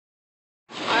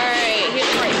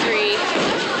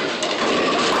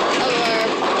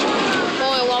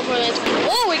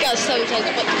a 7-10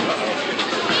 split.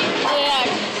 Yeah,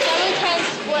 7-10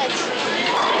 splits.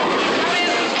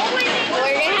 What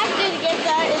you're gonna have to do to get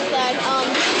that is that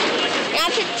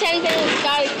after 10 pins, you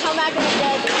gotta come back in the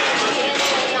dead and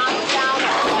knock down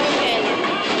the 7 pin.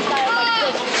 Like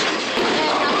this.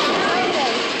 And knock down the 7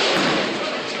 pin.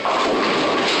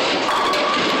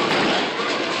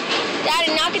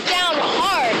 Daddy, knock it down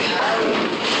hard.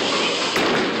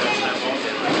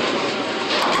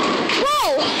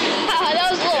 Whoa!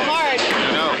 That was a little hard. I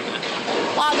know.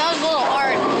 Wow, that was a little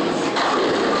hard.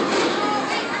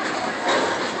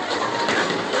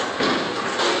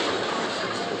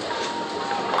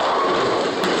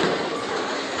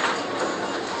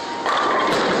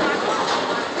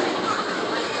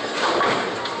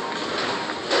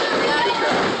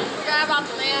 Forgot about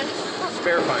the man.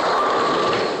 Spare fine.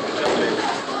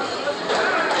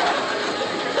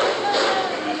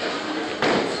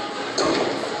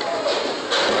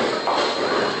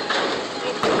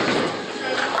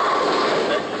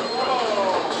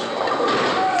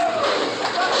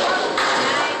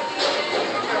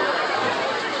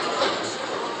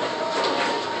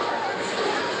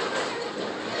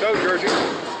 Go, Georgie.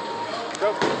 Go.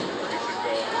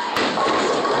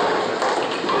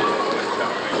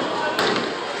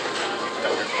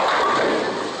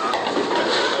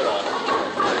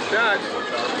 Good shot.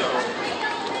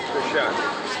 Good shot.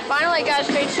 Finally got a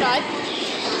straight shot.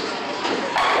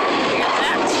 Got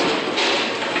that.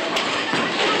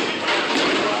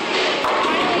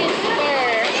 Finally a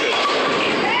spare.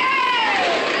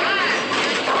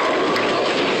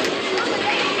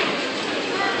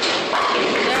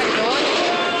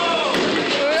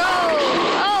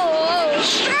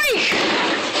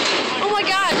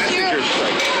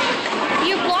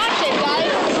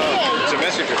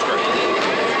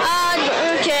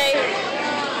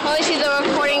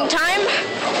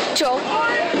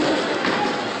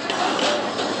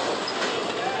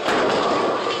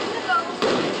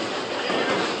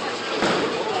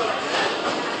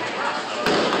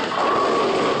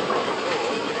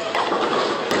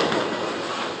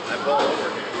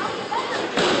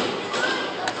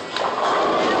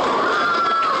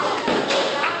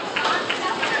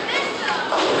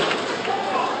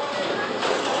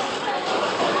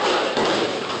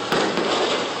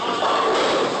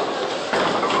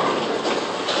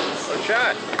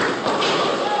 Shot.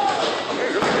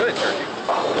 You're really good, Turkey.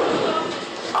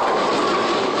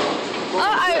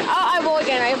 I bowl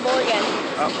again. I bowl again.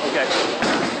 Oh, okay.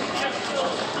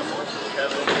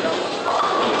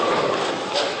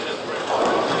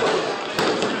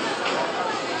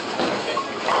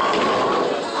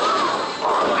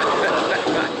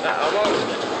 Almost.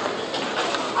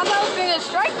 I thought I was being a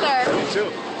strike there. Me too.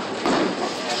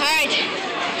 All right.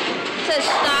 It says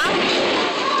stop.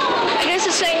 I guess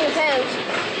it's saying the pins.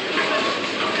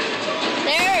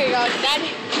 There you go, Daddy.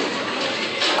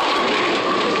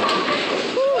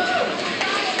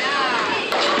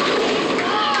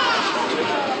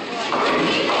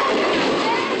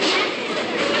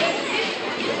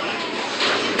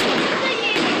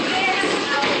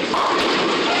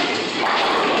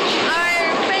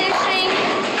 Alright, finishing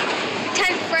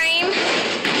 10th frame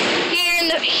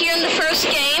here in the first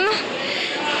game.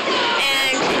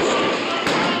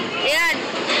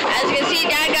 As you can see,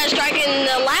 Dad got a strike in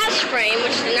the last frame,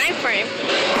 which is the 9th frame,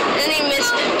 and then he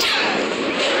missed it.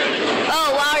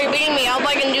 Oh, wow, you're beating me. I hope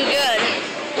I can do good.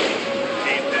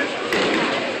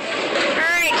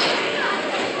 Alright.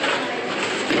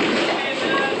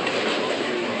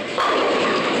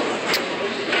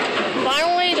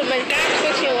 Finally, the mechanic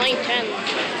fixing lane 10.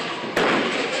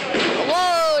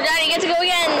 Whoa, Dad, you get to go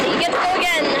again. You get to go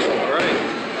again. Alright.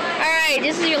 Alright,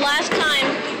 this is your last